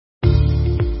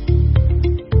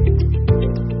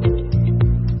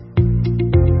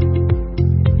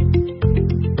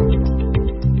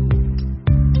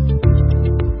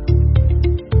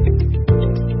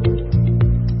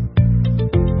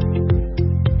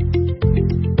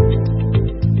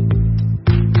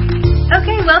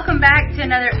welcome back to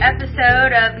another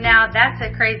episode of Now That's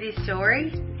a Crazy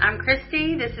Story. I'm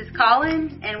Christy, this is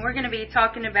Colin, and we're going to be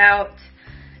talking about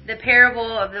the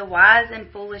parable of the wise and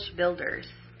foolish builders.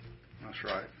 That's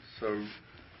right. So,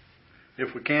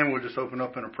 if we can, we'll just open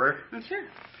up in a prayer.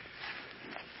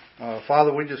 Sure.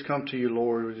 Father, we just come to you,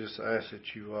 Lord. We just ask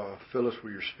that you fill us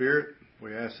with your Spirit.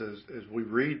 We ask as we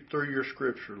read through your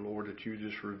Scripture, Lord, that you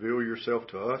just reveal yourself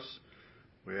to us.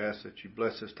 We ask that you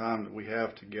bless this time that we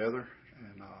have together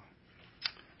and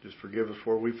just forgive us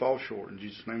where we fall short. In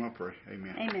Jesus' name I pray.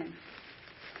 Amen. Amen.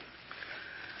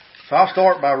 So I'll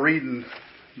start by reading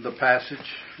the passage,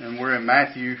 and we're in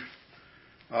Matthew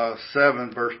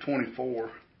 7, verse 24.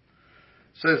 It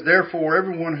says, "Therefore,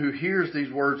 everyone who hears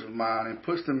these words of mine and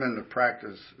puts them into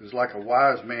practice is like a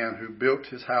wise man who built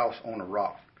his house on a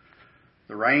rock.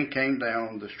 The rain came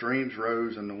down, the streams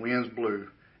rose, and the winds blew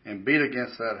and beat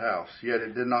against that house, yet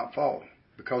it did not fall,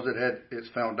 because it had its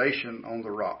foundation on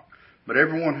the rock. But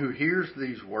everyone who hears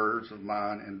these words of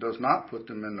mine and does not put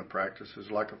them into practice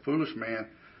is like a foolish man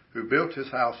who built his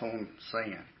house on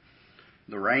sand.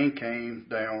 The rain came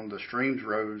down, the streams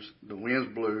rose, the winds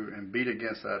blew and beat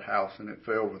against that house, and it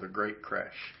fell with a great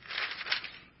crash."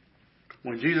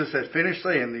 When Jesus had finished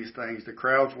saying these things, the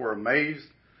crowds were amazed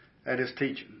at his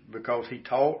teaching, because he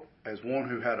taught as one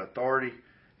who had authority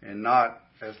and not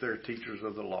as their teachers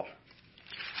of the law.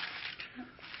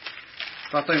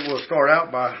 So I think we'll start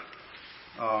out by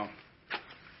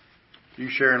you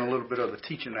sharing a little bit of the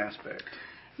teaching aspect.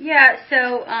 Yeah,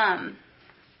 so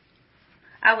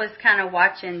I was kind of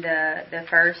watching the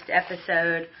first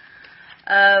episode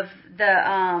of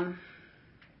the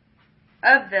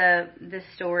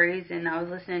stories, and I was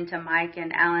listening to Mike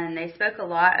and Alan. They spoke a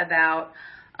lot about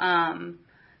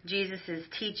Jesus'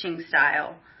 teaching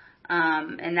style,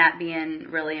 and that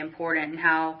being really important, and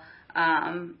how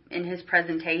in his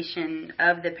presentation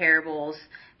of the parables,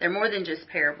 they're more than just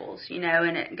parables,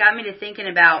 and it got me to thinking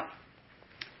about,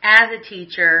 as a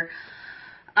teacher,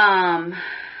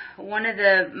 one of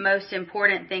the most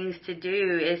important things to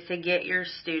do is to get your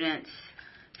students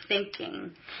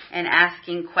thinking and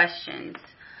asking questions.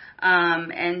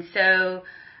 And so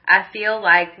I feel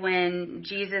like when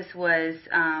Jesus was,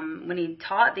 when he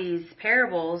taught these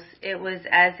parables, it was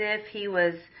as if he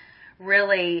was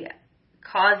really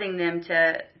causing them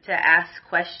to ask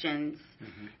questions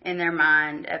in their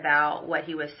mind about what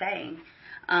he was saying.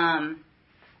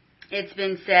 It's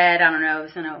been said, I don't know, it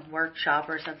was in a workshop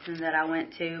or something that I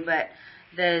went to, but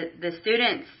the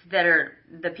students that are,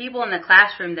 the people in the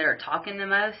classroom that are talking the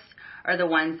most are the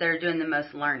ones that are doing the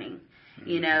most learning,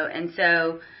 and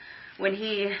so when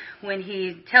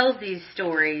he tells these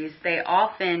stories, they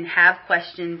often have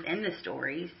questions in the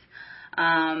stories,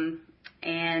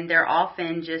 and they're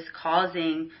often just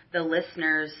causing the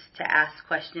listeners to ask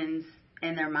questions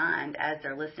in their mind as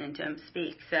they're listening to him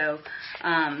speak. So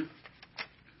I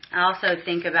also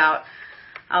think about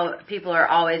how people are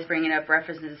always bringing up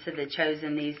references to The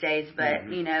Chosen these days, but,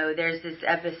 there's this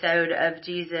episode of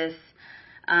Jesus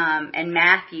and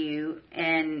Matthew,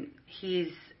 and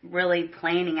he's really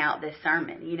planning out this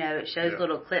sermon. It shows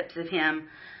little clips of him,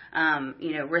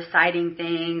 reciting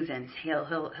things, and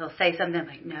he'll say something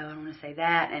like, "No, I don't want to say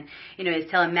that," and he's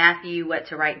telling Matthew what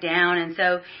to write down, and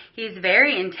so he's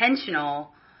very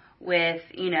intentional with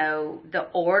the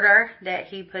order that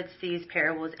he puts these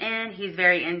parables in. He's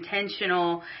very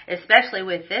intentional, especially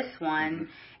with this one,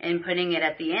 in putting it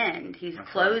at the end. He's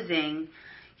closing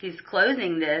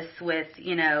this with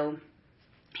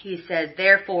he says,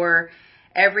 "Therefore,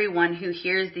 everyone who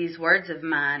hears these words of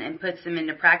mine and puts them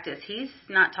into practice." He's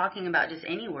not talking about just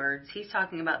any words. He's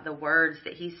talking about the words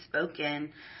that he's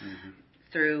spoken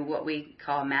through what we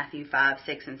call Matthew 5,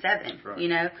 6, and 7,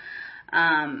 right.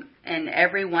 And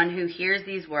everyone who hears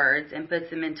these words and puts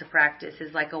them into practice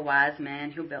is like a wise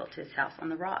man who built his house on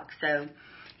the rock. So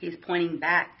he's pointing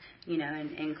back,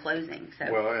 in closing.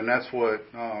 So. Well, and that's what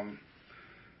I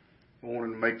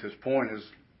wanted to make this point is,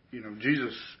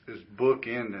 Jesus is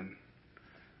bookending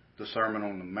the Sermon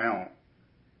on the Mount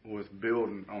with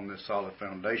building on this solid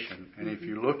foundation. And if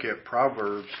you look at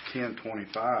Proverbs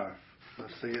 10:25,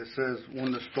 let's see, it says,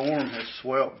 "When the storm has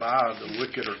swept by, the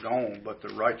wicked are gone, but the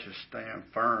righteous stand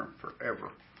firm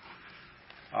forever."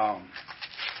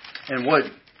 And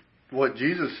what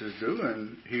Jesus is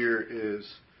doing here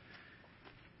is,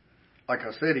 like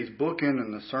I said, he's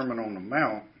bookending the Sermon on the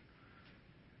Mount.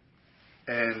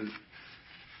 And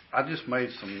I just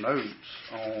made some notes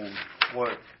on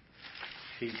what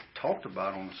he talked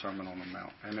about on the Sermon on the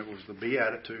Mount. And it was the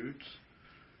Beatitudes,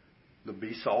 the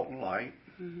be salt and light.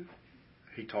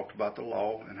 He talked about the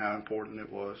law and how important it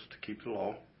was to keep the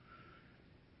law.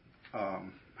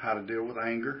 How to deal with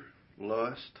anger,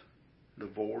 lust,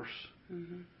 divorce,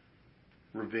 Mm-hmm.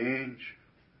 revenge,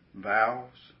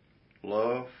 vows,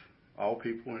 love, all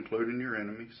people, including your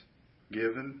enemies,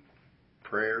 giving,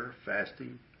 prayer,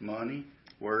 fasting, money,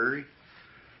 worry,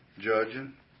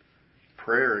 judging,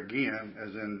 prayer again,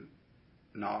 as in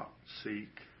not,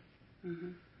 seek,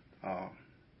 Mm-hmm.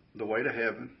 the way to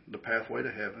heaven, the pathway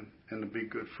to heaven, and to be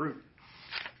good fruit.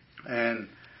 And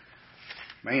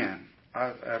man,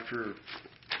 after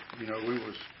we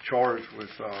was charged with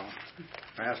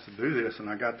asked to do this, and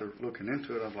I got to looking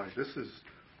into it, I was like, this is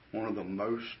one of the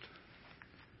most.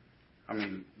 I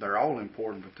mean, they're all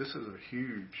important, but this is a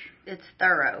huge. It's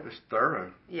thorough. It's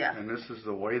thorough. Yeah. And this is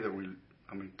the way that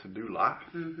to do life.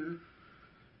 Mm-hmm.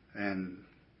 And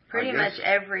pretty much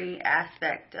every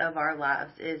aspect of our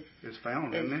lives is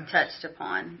found in this. Touched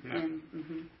upon. Yeah. And,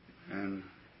 and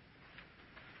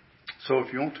so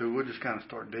if you want to, we'll just kind of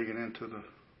start digging into the.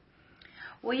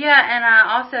 Well, yeah, and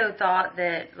I also thought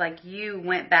that, like, you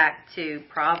went back to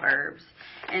Proverbs,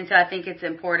 and so I think it's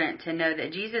important to know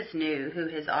that Jesus knew who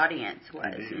his audience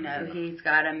was. He's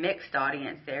got a mixed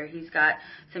audience there. He's got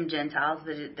some Gentiles,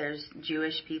 but there's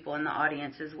Jewish people in the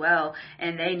audience as well,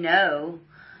 and they know,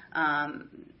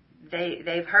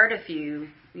 they've heard a few,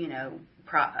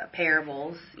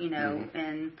 parables,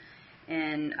 Mm-hmm.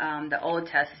 in the Old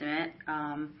Testament,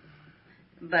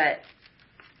 but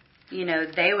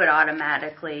they would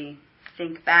automatically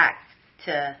think back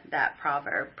to that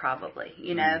proverb, probably,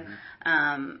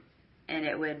 Mm-hmm. And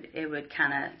it would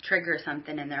kind of trigger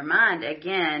something in their mind.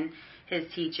 Again, his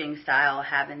teaching style,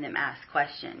 having them ask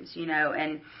questions,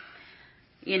 and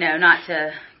not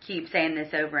to keep saying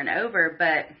this over and over,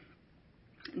 but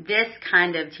this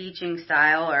kind of teaching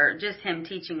style, or just him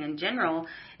teaching in general,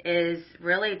 is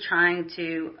really trying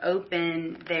to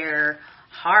open their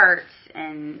hearts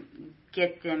and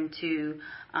get them to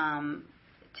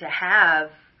have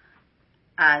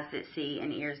eyes that see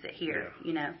and ears that hear.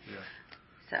 Yeah.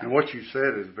 So. And what you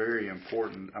said is very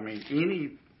important. I mean,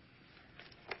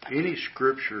 any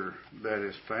scripture that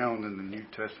is found in the New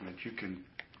Testament, you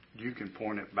can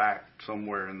point it back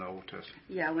somewhere in the Old Testament.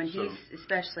 Yeah,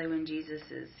 especially when Jesus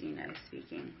is,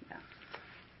 speaking.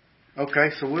 Yeah. Okay,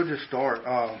 so we'll just start.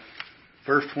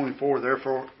 Verse 24,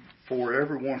 therefore, for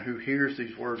everyone who hears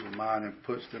these words of mine and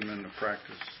puts them into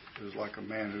practice is like a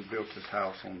man who built his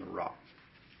house on the rock.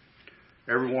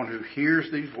 Everyone who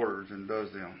hears these words and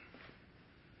does them.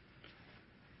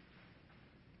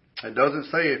 It doesn't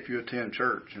say if you attend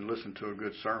church and listen to a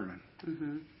good sermon,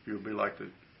 Mm-hmm. you'll be like the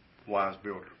wise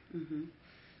builder. Mm-hmm.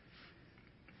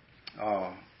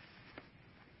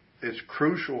 It's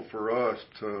crucial for us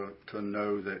to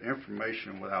know that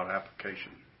information without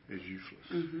application is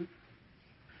useless. Mm-hmm.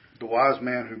 The wise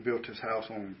man who built his house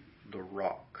on the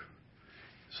rock.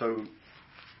 So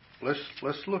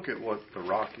let's look at what the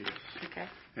rock is. Okay.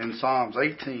 In Psalms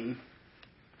 18,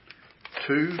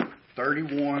 2,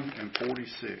 31, and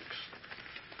 46.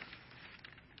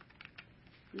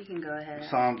 You can go ahead.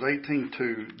 Psalms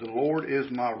 18:2. The Lord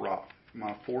is my rock,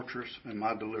 my fortress, and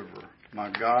my deliverer. My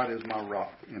God is my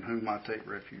rock, in whom I take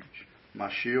refuge,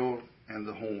 my shield and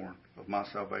the horn of my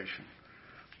salvation,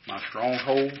 my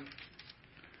stronghold.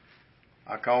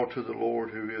 I call to the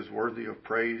Lord, who is worthy of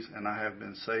praise, and I have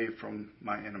been saved from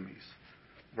my enemies.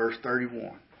 Verse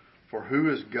 31. For who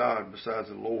is God besides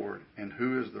the Lord, and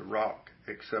who is the rock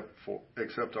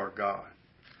except our God?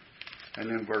 And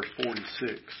then verse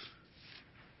 46.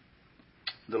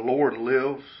 The Lord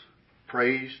lives,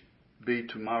 praise be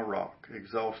to my rock,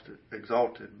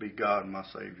 exalted be God my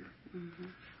Savior. Mm-hmm.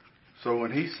 So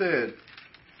when he said,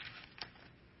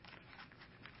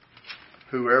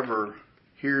 whoever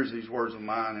hears these words of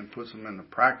mine and puts them into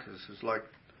practice is like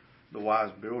the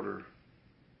wise builder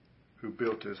who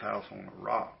built his house on a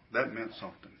rock. That meant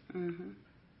something. Mm-hmm.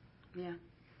 Yeah.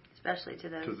 Especially to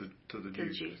those to the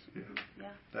Jews. Yeah. Yeah.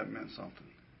 That meant something.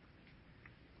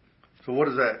 So what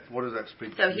does that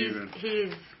speak to you? So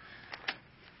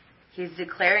he's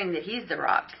declaring that he's the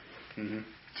rock mm-hmm.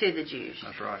 to the Jews.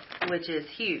 That's right. Which is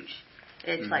huge.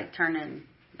 It's mm-hmm. like turning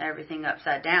everything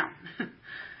upside down.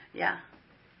 Yeah.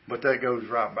 But that goes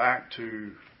right back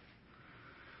to,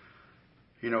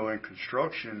 in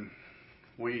construction,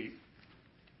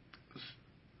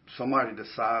 somebody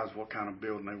decides what kind of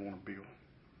building they want to build,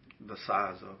 the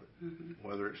size of it, mm-hmm.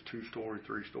 whether it's 2-story,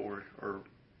 3-story,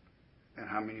 and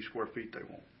how many square feet they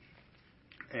want.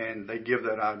 And they give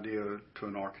that idea to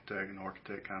an architect, and the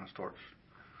architect kind of starts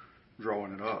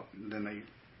drawing it up. And then they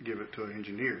give it to an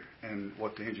engineer. And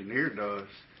what the engineer does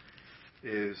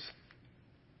is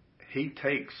he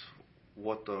takes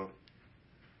what the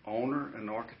owner and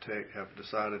the architect have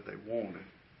decided they wanted,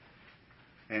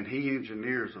 and He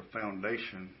engineers a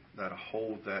foundation that'll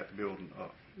hold that building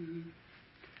up. Mm-hmm.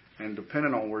 And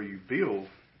depending on where you build,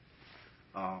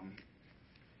 what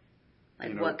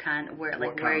kind of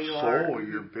where you soil are.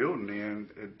 you're building in,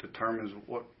 it determines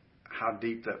how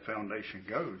deep that foundation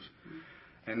goes.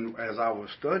 Mm-hmm. And as I was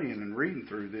studying and reading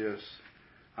through this,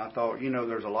 I thought,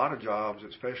 there's a lot of jobs,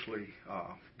 especially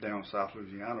down South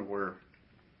Louisiana, where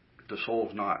the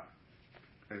soil's not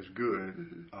as good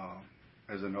mm-hmm.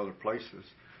 As in other places.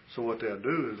 So what they'll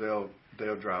do is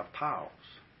they'll drive piles,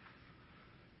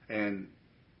 and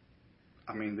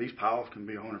these piles can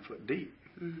be 100 foot deep.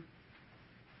 Mm-hmm.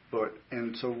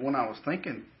 And so when I was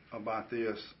thinking about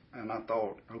this, and I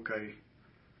thought, okay,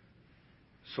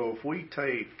 so if we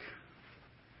take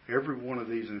every one of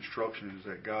these instructions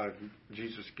that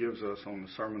Jesus gives us on the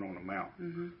Sermon on the Mount,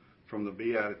 mm-hmm. from the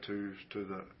Beatitudes to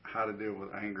the how to deal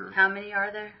with anger. How many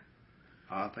are there?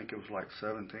 I think it was like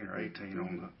 17 or 18 mm-hmm.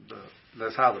 on the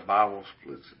that's how the Bible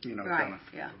splits, right. kind of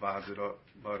divides it up.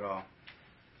 But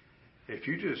if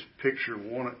you just picture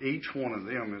each one of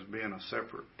them as being a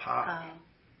separate pile.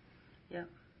 Yep.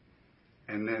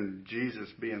 And then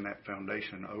Jesus being that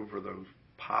foundation over those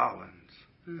pilings,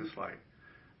 mm-hmm. it's like,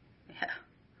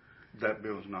 that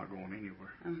bill's not going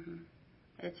anywhere. Mm-hmm.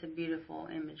 It's a beautiful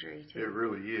imagery, too. It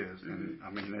really is.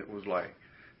 Mm-hmm. And it was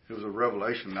a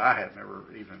revelation that I had never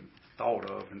even thought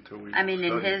of until we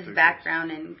in his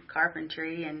background in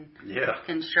carpentry and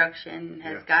construction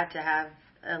has got to have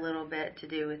a little bit to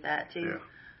do with that, too.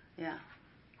 Yeah.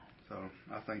 So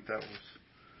I think that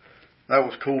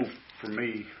was cool for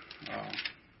me.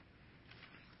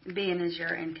 Being as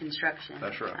you're in construction.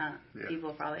 That's right.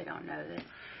 People probably don't know that.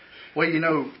 Well,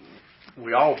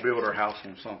 we all build our house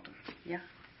on something. Yeah.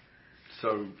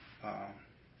 So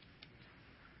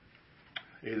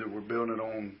either we're building it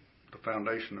on the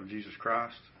foundation of Jesus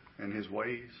Christ and His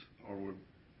ways, or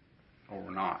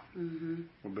we're not. Mm-hmm.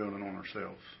 We're building on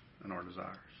ourselves and our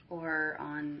desires. Or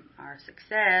on our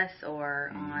success,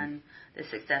 or mm-hmm. on the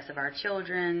success of our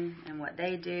children and what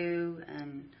they do,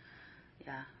 and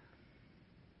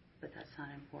but that's not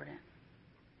important.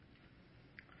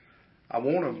 I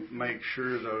want to make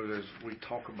sure, though, that as we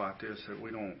talk about this, that we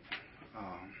don't,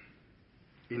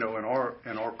 in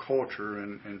our culture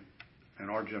and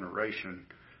our generation,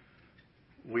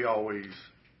 we always,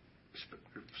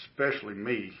 especially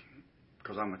me,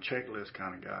 because I'm a checklist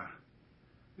kind of guy,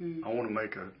 I want to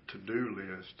make a to-do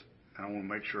list, and I want to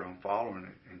make sure I'm following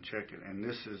it and check it. And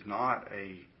this is not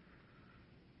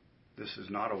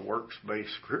a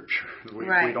works-based scripture. We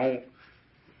don't.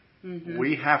 Mm-hmm.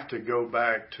 We have to go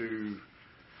back to,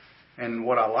 and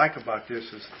what I like about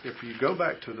this is if you go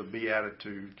back to the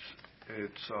Beatitudes,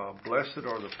 it's blessed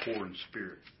are the poor in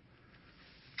spirit,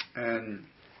 and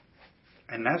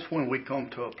that's when we come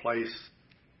to a place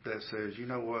that says, you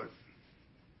know what,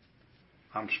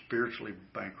 I'm spiritually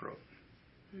bankrupt.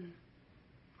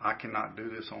 I cannot do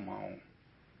this on my own.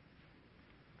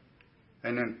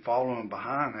 And then following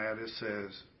behind that, it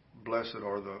says, blessed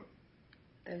are those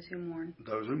who mourn.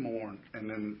 Those who mourn. And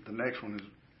then the next one is,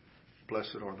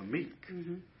 blessed are the meek.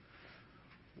 Mm-hmm.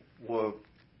 Well,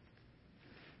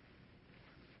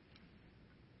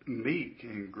 meek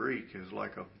in Greek is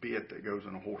like a bit that goes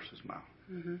in a horse's mouth.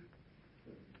 Mm-hmm.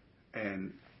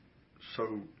 And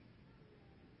so,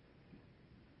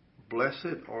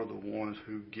 blessed are the ones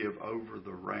who give over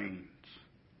the reins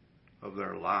of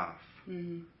their life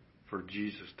mm-hmm. for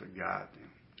Jesus to guide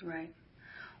them. Right.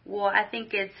 Well, I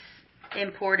think it's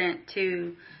important,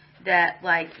 too, that,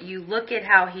 you look at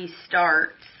how he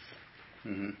starts,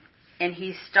 mm-hmm. and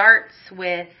he starts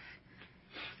with,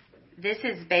 this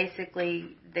is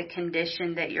basically the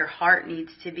condition that your heart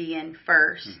needs to be in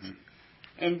first, mm-hmm.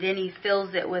 and then he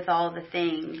fills it with all the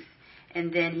things,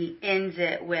 and then he ends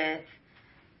it with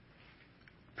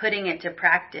putting it to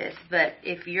practice. But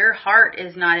if your heart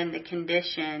is not in the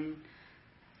condition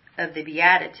of the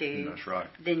Beatitudes, that's right.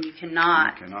 then you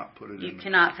cannot put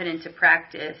into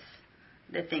practice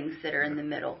the things that are in the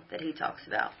middle that he talks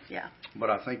about. Yeah. But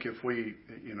I think if we,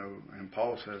 and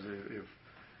Paul says if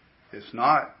it's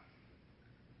not,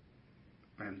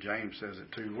 and James says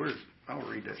it too. I'll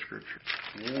read that scripture.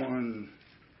 1:22.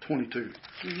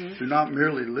 Mm-hmm. Do not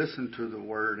merely listen to the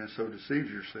word and so deceive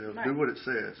yourselves. Right. Do what it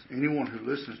says. Anyone who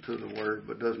listens to the word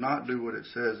but does not do what it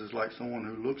says is like someone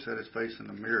who looks at his face in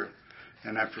the mirror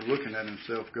and after looking at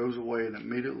himself goes away and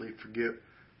immediately forget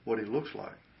what he looks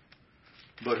like.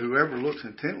 But whoever looks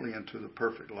intently into the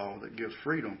perfect law that gives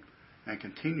freedom and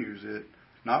continues it,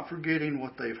 not forgetting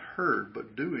what they've heard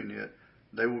but doing it,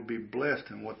 they will be blessed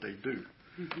in what they do.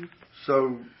 Mm-hmm.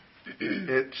 So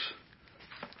it's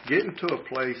getting to a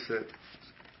place that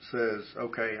says,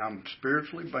 okay, I'm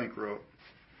spiritually bankrupt.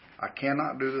 I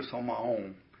cannot do this on my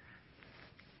own.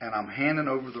 And I'm handing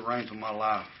over the reins of my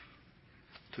life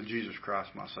to Jesus Christ,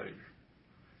 my Savior.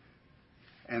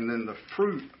 And then the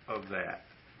fruit of that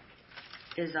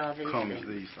is all these comes things.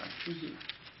 These things.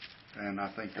 Mm-hmm. And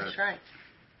I think that's right.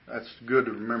 That's good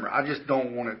to remember. I just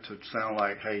don't want it to sound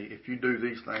like, hey, if you do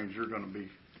these things, you're going to be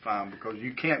fine, because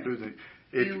you can't do the.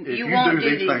 If you do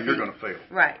these things, you're going to fail.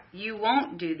 Right. You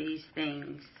won't do these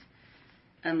things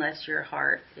unless your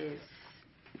heart is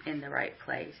in the right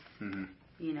place. Mm-hmm.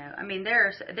 You know, I mean,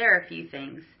 there are a few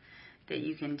things that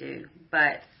you can do,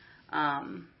 but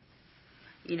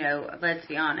you know, let's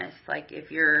be honest. Like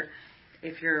if you're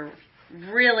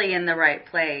really in the right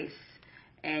place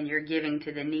and you're giving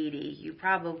to the needy, you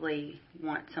probably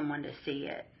want someone to see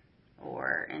it,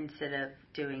 or instead of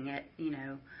doing it, you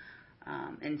know,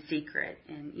 in secret.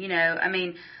 And you know, I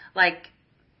mean, like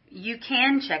you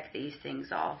can check these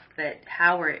things off, but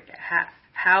how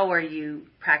are you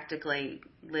practically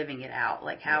living it out?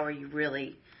 Like how are you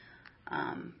really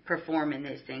performing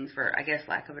these things, for I guess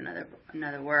lack of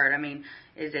another word? I mean,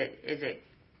 is it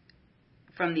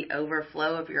from the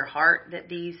overflow of your heart that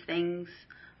these things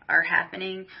are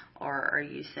happening, or are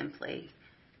you simply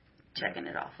checking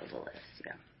it off of the list?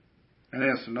 Yeah. And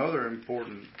that's another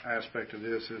important aspect of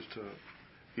this is to,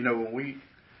 you know, when we,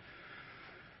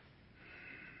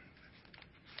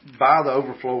 by the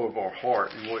overflow of our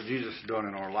heart and what Jesus has done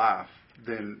in our life,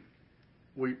 then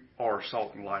we are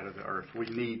salt and light of the earth. We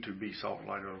need to be salt and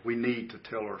light of the earth. We need to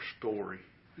tell our story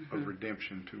of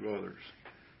redemption to others.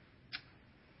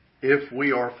 If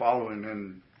we are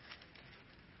following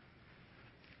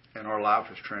and our life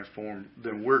is transformed,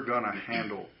 then we're going to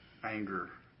handle anger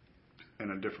in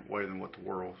a different way than what the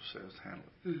world says to handle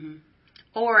it. Mm-hmm.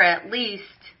 Or at least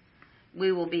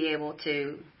we will be able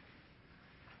to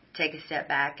take a step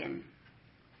back and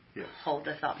hold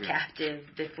the thought captive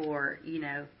before, you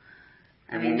know.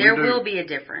 I mean, there will be a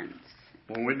difference.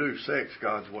 When we do sex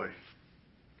God's way,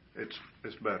 it's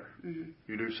better. Mm-hmm.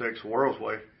 You do sex the world's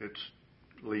way, it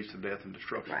leads to death and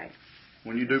destruction. Right.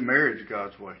 When you do marriage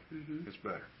God's way, it's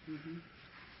better. Mm-hmm.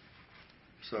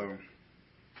 So,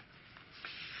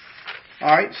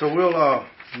 all right. So we'll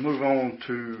move on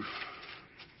to.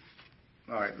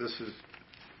 All right. This is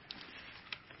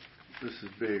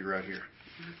big right here.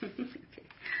 It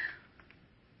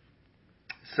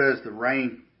says the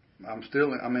rain. I'm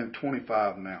in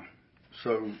 25 now.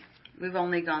 So we've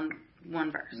only gone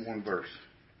one verse. One verse.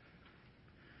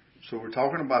 So we're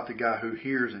talking about the guy who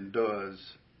hears and does,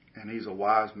 and he's a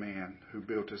wise man who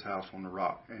built his house on the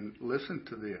rock. And listen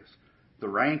to this. The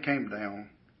rain came down,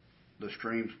 the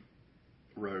streams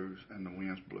rose, and the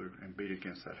winds blew and beat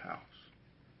against that house.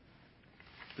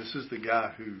 This is the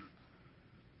guy who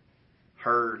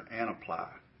heard and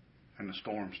applied, and the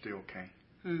storm still came.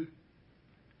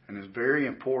 And it's very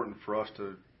important for us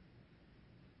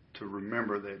to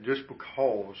remember that just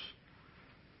because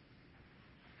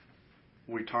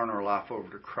we turn our life over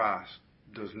to Christ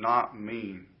does not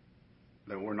mean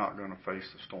that we're not going to face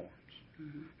the storms.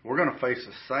 Mm-hmm. We're going to face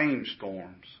the same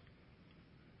storms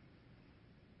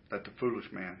that the foolish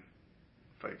man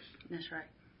faced. That's right.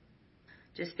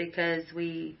 Just because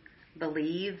we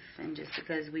believe and just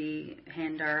because we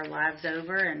hand our lives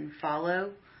over and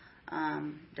follow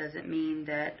doesn't mean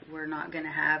that we're not going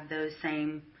to have those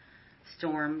same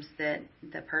storms that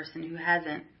the person who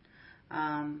hasn't.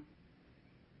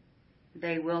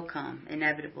 They will come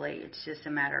inevitably. It's just a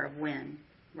matter of when,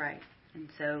 right? And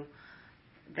so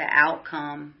the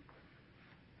outcome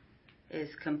is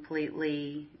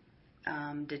completely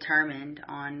determined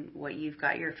on what you've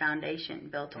got your foundation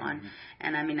built on. Mm-hmm.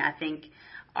 And I mean, I think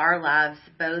our lives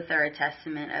both are a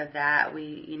testament of that.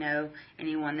 We, you know,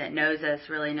 anyone that knows us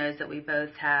really knows that we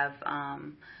both have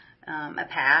a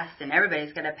past, and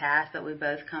everybody's got a past, but we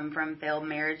both come from failed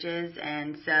marriages.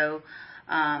 And so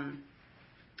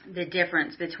the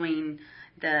difference between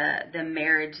the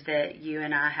marriage that you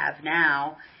and I have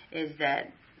now is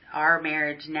that our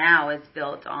marriage now is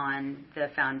built on the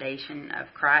foundation of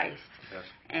Christ. Yes.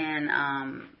 And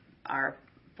our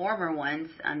former ones,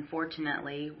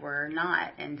 unfortunately, were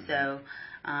not. And so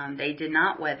they did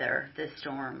not weather the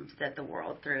storms that the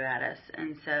world threw at us.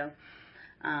 And so,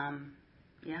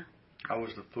 yeah. I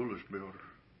was the foolish builder.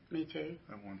 Me too.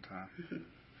 At one time.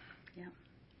 Yeah.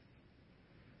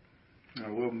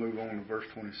 Now we'll move on to verse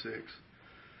 26.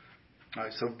 All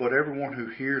right, so, but everyone who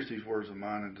hears these words of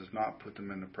mine and does not put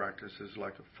them into practice is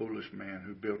like a foolish man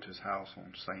who built his house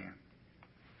on sand.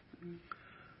 Mm-hmm.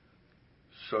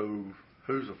 So,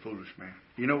 who's a foolish man?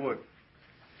 You know what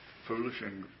the foolish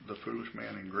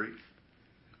man in Greek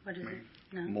What is means?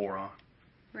 It? No. Moron.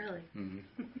 Really?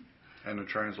 Mm-hmm. And the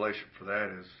translation for that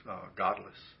is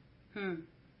godless.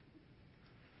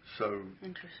 So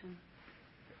interesting.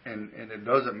 And it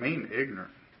doesn't mean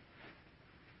ignorant.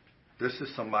 This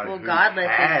is somebody who God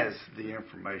has the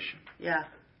information. Yeah.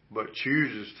 But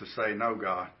chooses to say, no,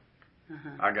 God, Uh-huh.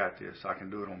 I got this. I can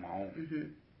do it on my own. Mm-hmm.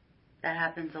 That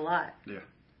happens a lot. Yeah.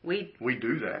 We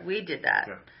do that. We did that.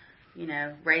 Yeah. You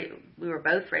know, we were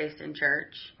both raised in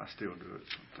church. I still do it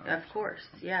sometimes. Of course,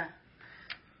 yeah.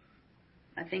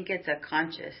 I think it's a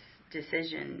conscious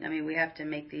decision. I mean, we have to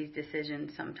make these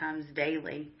decisions sometimes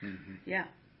daily. Mm-hmm. Yeah.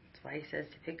 That's why he says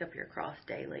to pick up your cross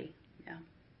daily. Yeah.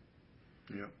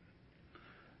 Yep.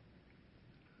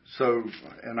 So,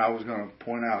 and I was going to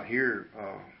point out here,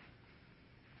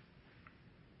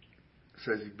 it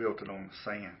says he built it on the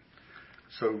sand.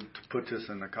 So to put this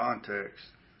in the context,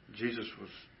 Jesus was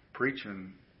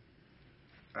preaching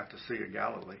at the Sea of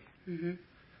Galilee. Mm-hmm.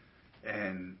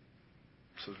 And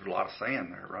so there's a lot of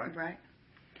sand there, right? Right.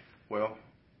 Well,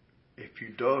 if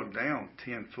you dug down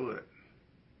 10 foot,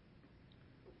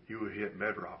 you would hit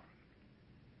bedrock.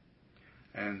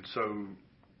 And so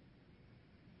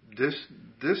this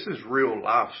is real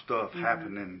life stuff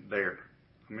happening there.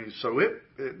 I mean, so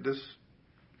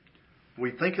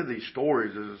we think of these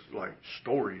stories as like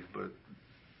stories, but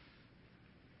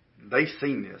they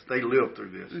seen this, they lived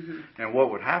through this. Mm-hmm. And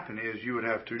what would happen is you would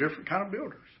have two different kind of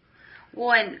builders.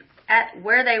 Well, and at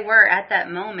where they were at that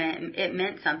moment, it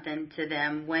meant something to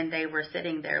them when they were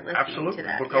sitting there listening Absolutely, to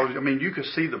that. because I mean, you could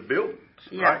see the buildings,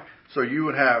 right? So you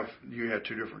had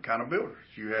two different kind of builders.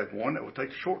 You had one that would take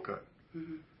the shortcut,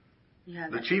 You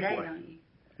have the that cheap today, way, don't you?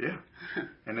 yeah,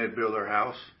 and they'd build their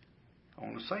house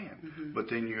on the sand. But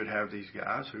then you would have these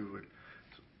guys who would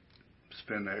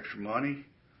spend the extra money,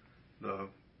 the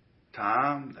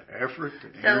time, the effort,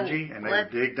 the energy, and they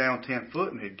would dig down 10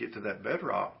 foot and they'd get to that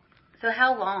bedrock. So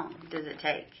how long does it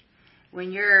take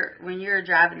when you're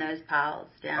driving those piles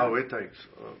down? Oh, it takes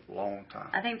a long time.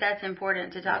 I think that's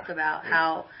important to talk about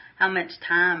how much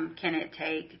time can it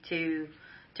take to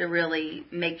really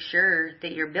make sure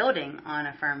that you're building on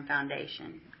a firm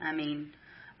foundation. I mean,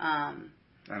 and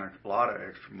a lot of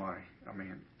extra money. I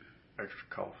mean, extra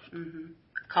cost.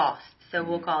 Cost. So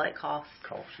we'll call it cost.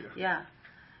 Cost, yeah.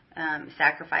 Yeah.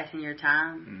 Sacrificing your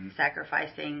time,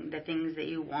 sacrificing the things that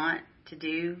you want to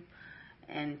do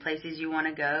and places you want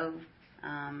to go.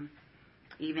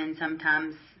 Even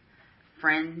sometimes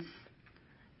friends,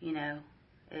 you know,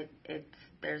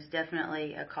 there's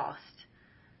definitely a cost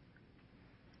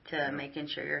to making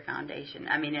sure your foundation.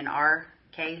 I mean, in our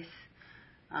case,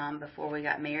 before we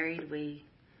got married, we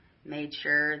made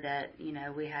sure that, you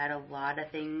know, we had a lot of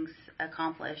things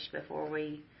accomplished before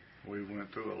we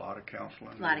went through a lot of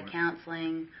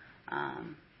counseling.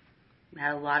 We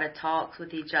had a lot of talks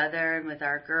with each other and with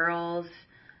our girls.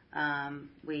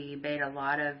 We made a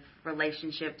lot of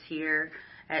relationships here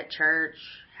at church,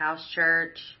 house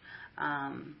church.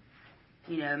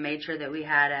 You know, made sure that we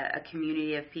had a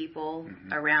community of people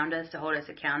around us to hold us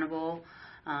accountable,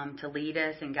 to lead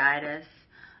us and guide us.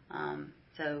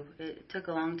 So it took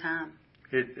a long time.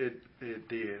 It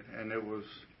did, and it was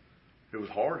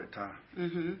hard at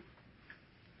times.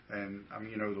 And I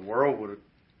mean, you know, the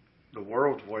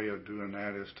world's way of doing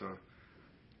that is to,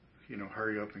 you know,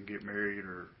 hurry up and get married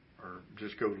or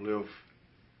just go live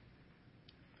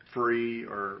free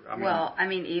I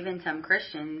mean, even some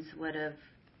Christians would have,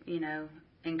 you know,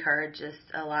 encouraged us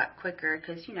a lot quicker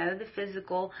because, you know, the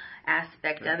physical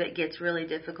aspect of it gets really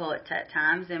difficult at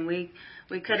times, and we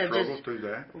could have just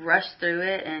rushed through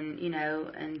it, and, you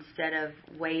know, instead of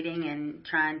waiting and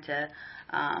trying to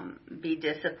be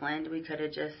disciplined, we could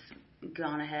have just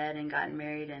gone ahead and gotten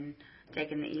married and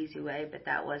taken the easy way, but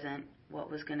that wasn't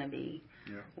what was going to be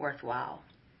worthwhile.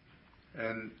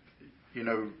 And, you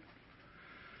know,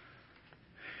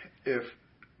 if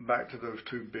back to those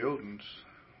two buildings,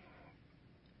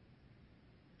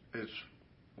 it's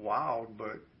wild,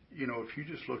 but, you know, if you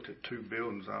just looked at two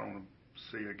buildings out on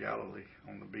the Sea of Galilee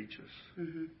on the beaches,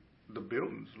 the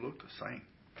buildings look the same.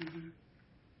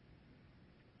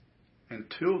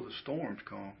 Until the storms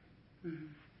come.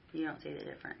 You don't see the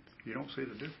difference. You don't see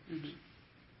the difference.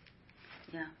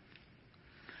 Yeah.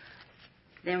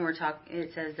 Then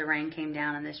it says the rain came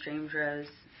down and the streams rose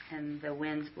and the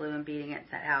winds blew and beat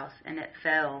against that house and it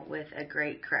fell with a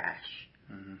great crash.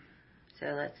 So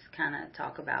let's kind of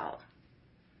talk about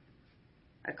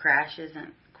a crash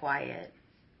isn't quiet.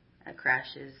 A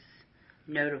crash is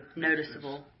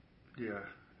noticeable. Yeah.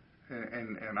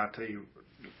 And I tell you,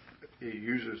 it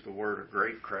uses the word a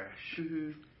great crash.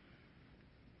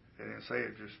 They didn't say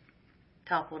it just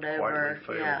toppled over.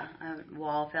 Yeah, a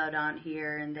wall fell down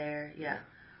here and there. Yeah.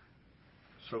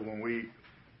 So when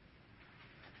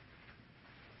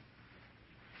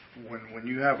when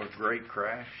you have a great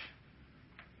crash,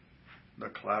 the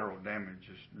collateral damage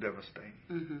is devastating.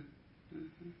 Mm-hmm.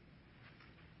 Mm-hmm.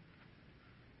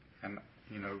 And,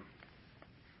 you know,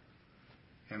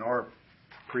 in our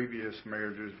previous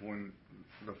marriages, when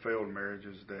the failed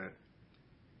marriages that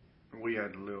we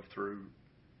had to live through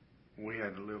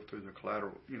the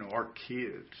collateral. You know, our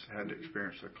kids had to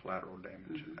experience the collateral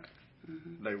damage of that.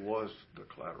 Mm-hmm. They was the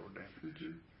collateral damage.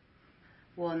 Mm-hmm.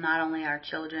 Well, not only our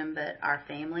children, but our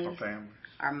families.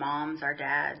 Our moms, our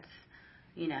dads.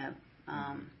 You know,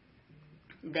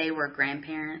 they were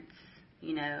grandparents.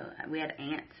 You know, we had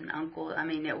aunts and uncles. I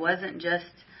mean, it wasn't just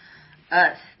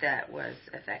us that was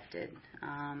affected.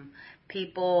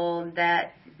 People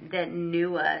that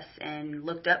knew us and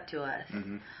looked up to us,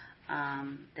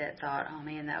 that thought, oh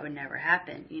man, that would never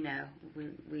happen. You know,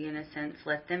 we in a sense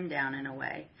let them down in a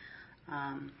way.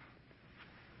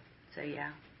 So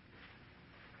yeah.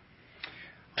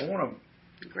 I want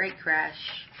to. Great crash.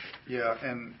 Yeah,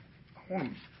 and I want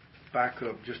to back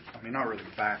up. Not really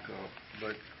back up,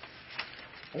 but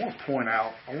I want to point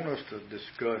out. I want us to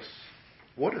discuss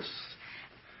what is.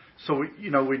 So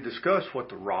we discussed what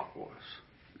the rock was.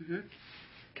 Mm-hmm.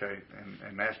 Okay,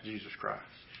 and that's Jesus Christ.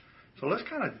 So let's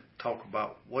kind of talk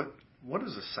about what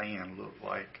does the sand look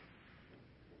like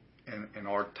in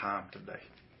our time today.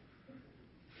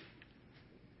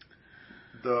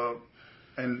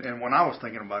 And when I was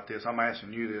thinking about this, I'm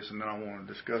asking you this, and then I want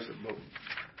to discuss it. But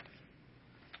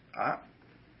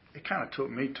it kind of took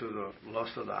me to the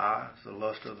lust of the eyes, the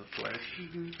lust of the flesh,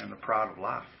 and the pride of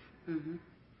life. Mm-hmm.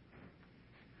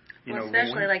 Well,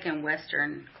 especially like in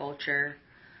Western culture,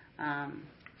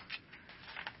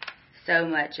 so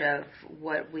much of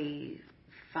what we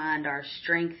find our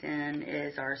strength in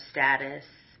is our status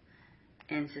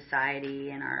in society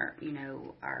and our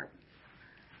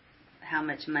how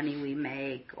much money we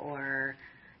make or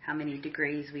how many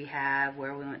degrees we have,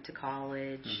 where we went to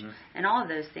college, and all of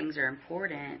those things are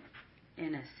important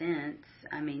in a sense.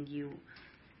 I mean,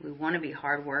 we want to be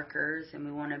hard workers and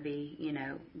we want to be,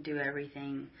 do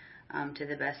everything to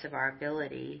the best of our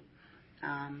ability.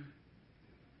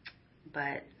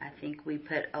 But I think we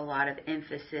put a lot of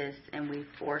emphasis and we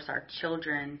force our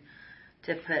children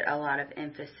to put a lot of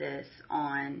emphasis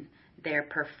on their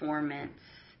performance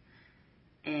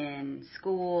in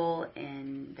school,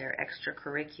 in their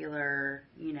extracurricular,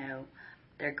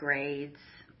 their grades,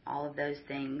 all of those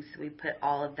things. We put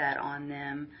all of that on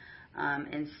them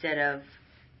instead of,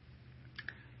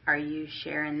 are you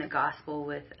sharing the gospel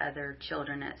with other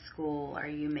children at school? Are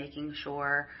you making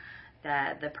sure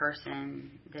that the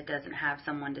person that doesn't have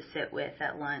someone to sit with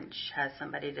at lunch has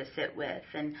somebody to sit with?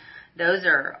 And those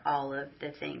are all of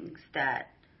the things that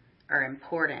are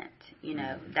important.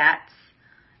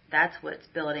 That's what's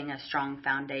building a strong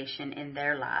foundation in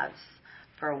their lives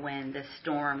for when the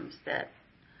storms that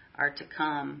are to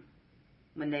come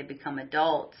when they become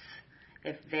adults.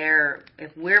 If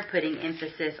we're putting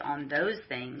emphasis on those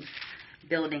things,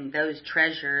 building those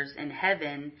treasures in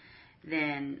heaven,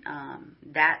 then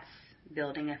that's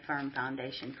building a firm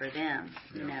foundation for them,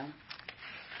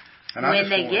 And when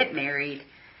they get married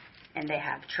and they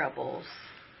have troubles,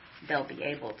 they'll be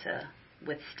able to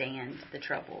withstand the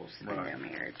troubles in their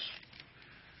marriage.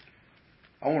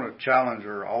 I want to challenge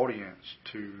our audience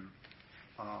to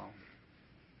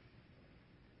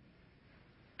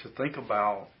think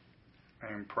about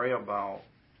and pray about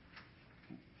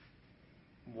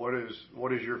what is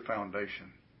your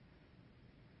foundation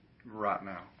right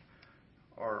now.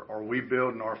 Are we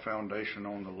building our foundation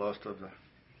on the lust of the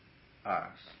eyes?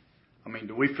 I mean,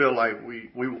 do we feel like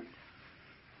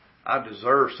I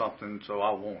deserve something, so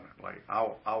I want it? Like I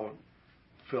would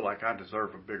feel like I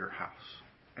deserve a bigger house,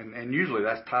 and usually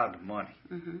that's tied to money.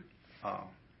 Mm-hmm.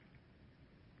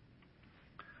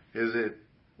 Is it?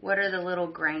 What are the little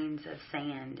grains of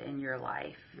sand in your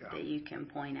life that you can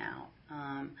point out?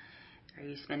 Are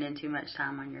you spending too much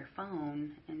time on your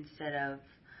phone instead of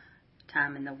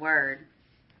time in the Word?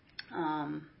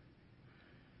 And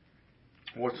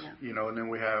then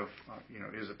we have,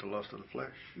 is it the lust of the flesh?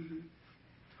 Mm-hmm.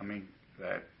 I mean,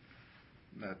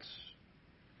 that's,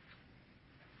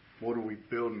 what are we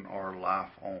building our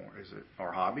life on? Is it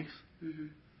our hobbies? Mm-hmm.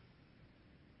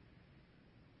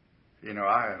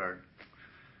 I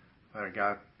had a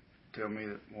guy tell me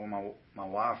that, well, my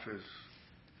wife is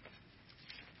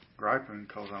griping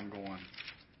because I'm going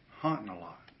hunting a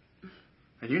lot.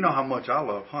 And you know how much I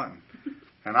love hunting.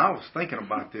 And I was thinking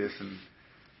about this, and,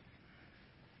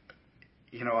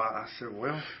 I said,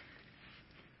 well,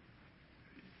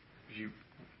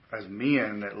 as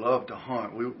men that love to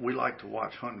hunt, we like to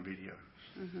watch hunting videos.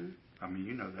 Mm-hmm. I mean,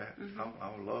 you know that. Mm-hmm.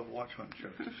 I love watch hunting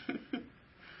shows.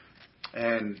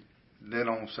 And then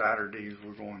on Saturdays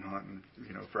we're going hunting,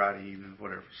 Friday evenings,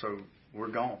 whatever. So we're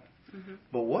gone. Mm-hmm.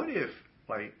 But what if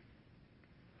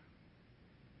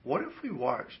we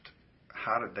watched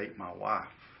How to Date My Wife?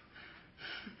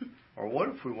 Or what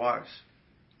if we watched...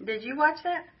 Did you watch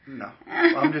that? No.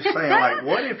 I'm just saying,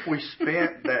 what if we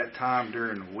spent that time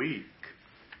during the week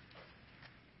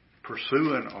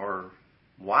pursuing our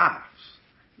wives,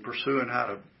 pursuing how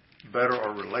to better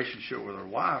our relationship with our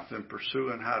wife than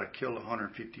pursuing how to kill a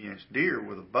 150-inch deer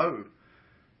with a bow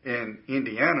in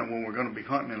Indiana when we're going to be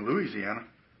hunting in Louisiana?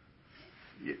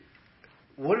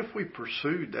 What if we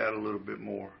pursued that a little bit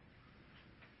more?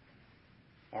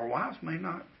 Our wives may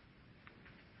not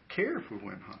care if we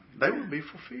went hunting. They would be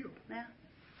fulfilled. Yeah.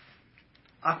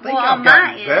 I think I've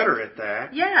gotten better at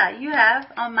that. Yeah, you have.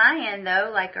 On my end,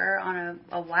 though, or on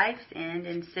a wife's end,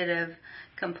 instead of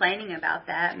complaining about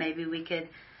that, maybe we could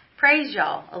praise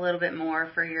y'all a little bit more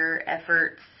for your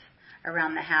efforts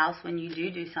around the house when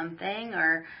you do something,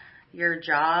 or your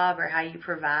job, or how you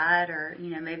provide, or,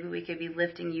 maybe we could be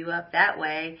lifting you up that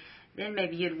way. Then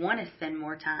maybe you'd want to spend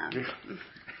more time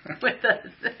with us.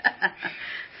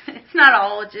 It's not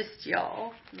all just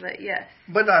y'all, but yes.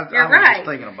 But You're I'm right. just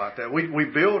thinking about that. We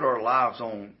build our lives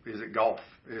on, is it golf?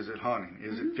 Is it hunting?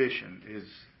 Is it fishing?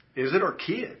 Is it our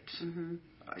kids? Mm-hmm.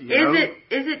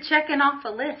 Is it checking off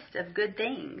a list of good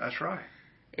things? That's right.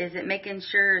 Is it making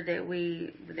sure that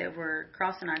we're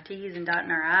crossing our T's and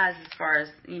dotting our I's as far as,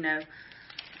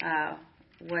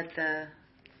 what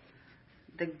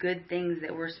the good things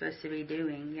that we're supposed to be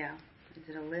doing? Yeah. Is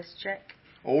it a list check?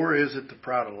 Or is it the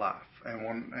pride of life?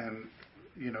 And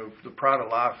the pride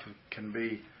of life can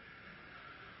be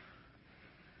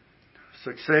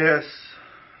success.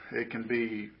 It can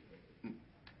be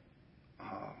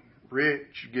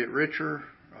rich, get richer,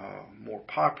 more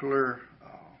popular,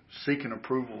 seeking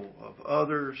approval of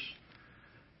others.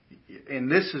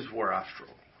 And this is where I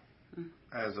struggle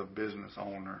as a business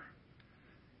owner,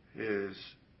 is,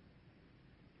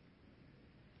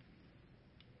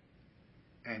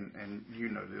 and you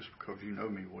know this because you know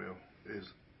me well, is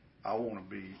I want to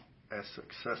be as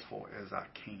successful as I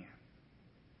can.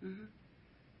 Mm-hmm.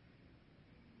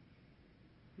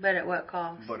 But at what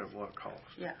cost? But at what cost?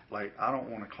 Yeah. I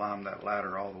don't want to climb that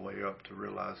ladder all the way up to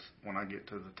realize when I get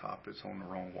to the top it's on the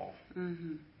wrong wall.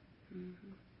 Mm-hmm.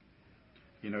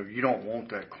 Mm-hmm. You don't want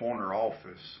that corner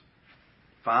office.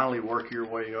 Finally work your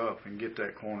way up and get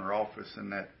that corner office in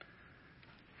that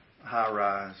high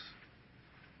rise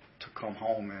to come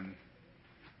home and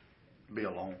be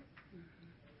alone.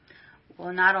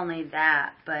 Well, not only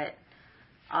that, but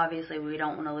obviously we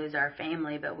don't want to lose our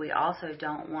family, but we also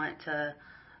don't want to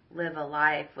live a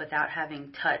life without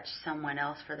having touched someone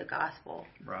else for the gospel.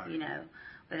 Right.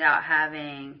 Without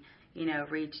having,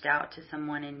 reached out to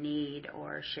someone in need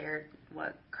or shared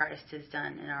what Christ has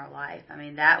done in our life. I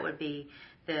mean, that would be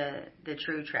the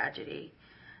true tragedy.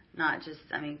 Not just,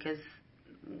 because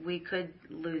we could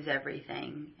lose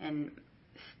everything and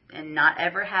not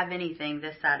ever have anything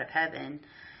this side of heaven,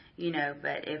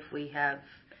 but if we have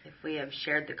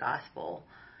shared the gospel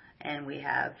and we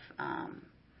have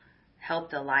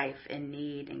helped a life in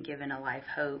need and given a life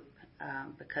hope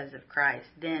because of Christ,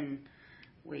 then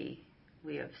we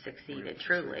have succeeded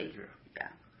truly. Yeah.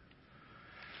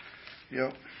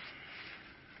 Yep.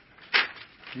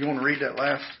 You want to read that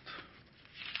last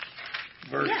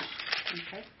verse? Yeah.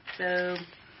 Okay. So,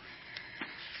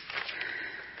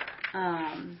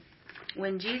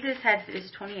 when Jesus had, this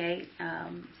is 28,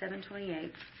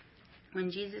 7:28,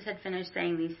 when Jesus had finished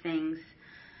saying these things,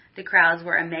 the crowds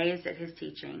were amazed at his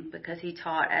teaching, because he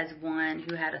taught as one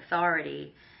who had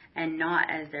authority and not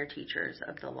as their teachers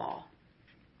of the law.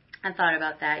 I thought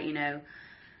about that,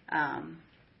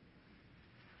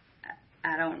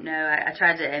 I don't know. I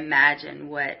tried to imagine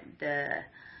what the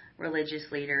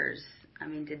religious leaders,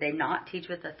 did they not teach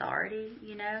with authority,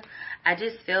 I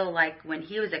just feel like when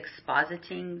he was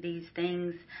expositing these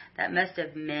things, that must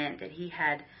have meant that he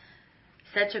had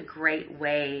such a great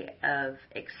way of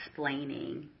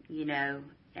explaining,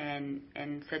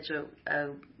 and such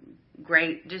a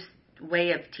great just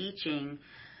way of teaching,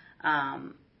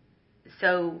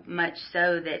 so much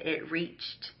so that it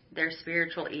reached their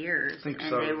spiritual ears, and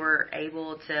they were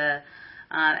able to,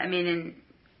 and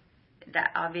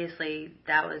that obviously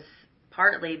that was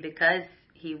partly because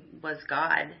he was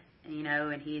God,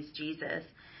 and he's Jesus,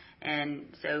 and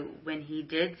so when he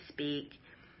did speak,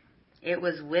 it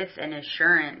was with an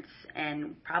assurance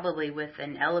and probably with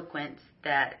an eloquence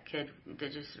that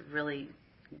just really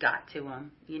got to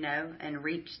them, and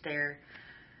reached their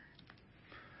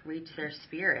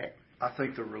spirit. I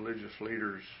think the religious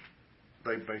leaders,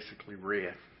 they basically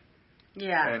read.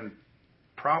 Yeah. And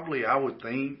probably, I would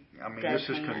think, I mean, Dead this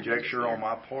is hands, conjecture on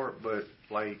my part, but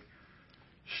like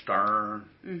stern,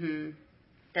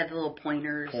 that the little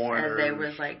pointers as they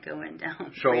was like going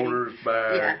down, shoulders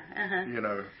back, yeah, you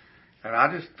know. And I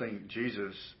just think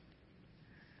Jesus,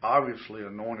 obviously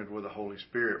anointed with the Holy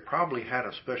Spirit, probably had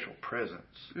a special presence.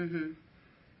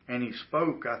 And he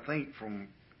spoke, I think, from,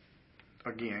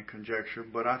 again, conjecture,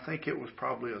 but I think it was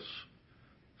probably a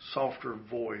softer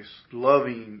voice,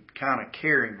 loving, kind of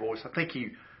caring voice. I think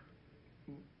you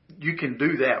can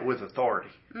do that with authority.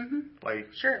 Like,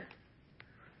 sure.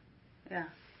 Yeah.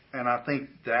 And I think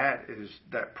that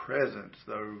presence,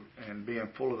 though, and being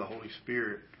full of the Holy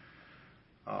Spirit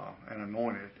and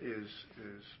anointed is.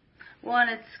 Well,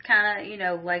 and it's kind of, you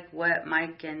know, like what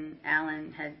Mike and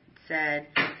Alan had said,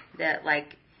 that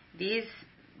like this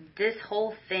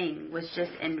whole thing was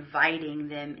just inviting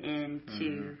them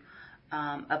into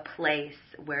a place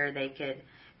where they could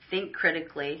think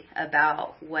critically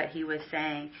about what he was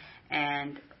saying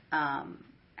and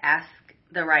ask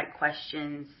the right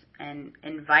questions, and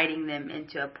inviting them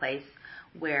into a place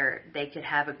where they could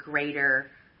have a greater,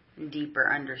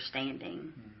 deeper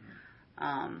understanding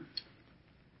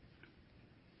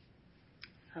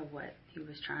of what he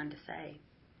was trying to say.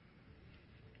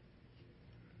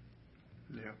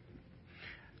 Yeah.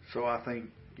 So I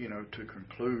think, you know, to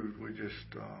conclude, we'll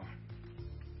just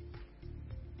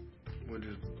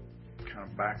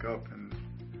kind of back up, and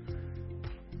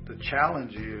the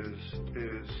challenge is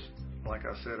like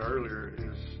I said earlier,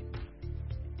 is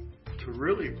to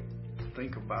really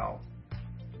think about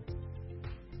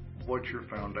what your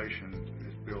foundation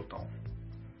is built on.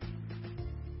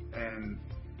 And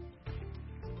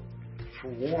for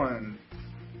one,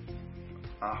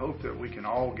 I hope that we can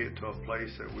all get to a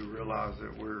place that we realize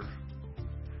that we're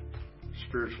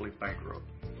spiritually bankrupt.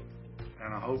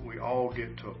 And I hope we all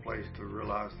get to a place to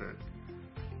realize that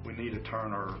we need to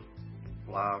turn our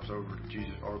lives over to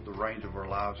Jesus, or the range of our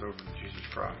lives over to Jesus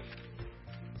Christ.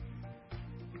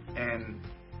 And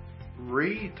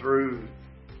read through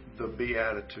the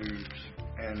Beatitudes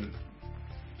and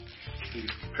these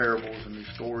parables and these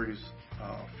stories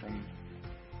from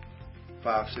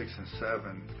 5, 6, and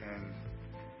 7,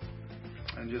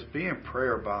 and just be in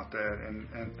prayer about that,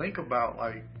 and think about,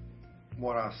 like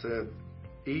what I said,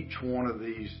 each one of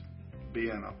these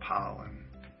being a piling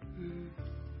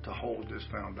to hold this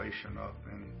foundation up.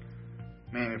 And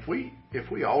man, if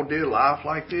we all did life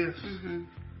like this,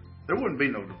 there wouldn't be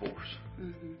no divorce.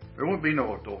 There wouldn't be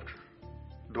no adultery.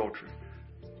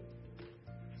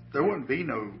 There wouldn't be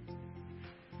no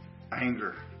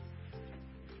anger,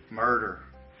 murder,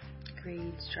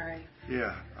 greed, strife.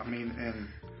 Yeah, I mean,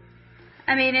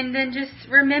 and then just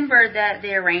remember that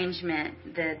the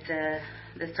arrangement that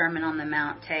the Sermon on the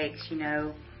Mount takes, you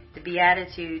know, the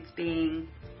Beatitudes being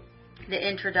the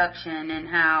introduction, and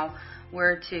how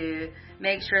we're to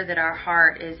make sure that our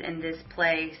heart is in this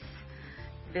place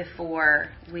before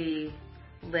we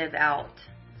live out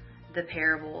the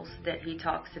parables that he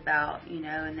talks about, you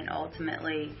know, and then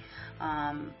ultimately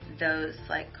those,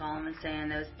 like Colin was saying,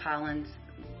 those pilings,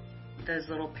 those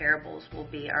little parables will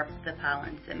be the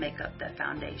pilings that make up the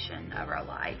foundation of our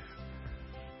life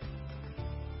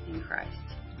in Christ.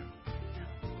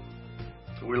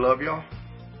 So we love y'all.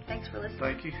 Thanks for listening.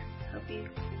 Thank you. Hope you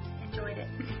enjoyed it.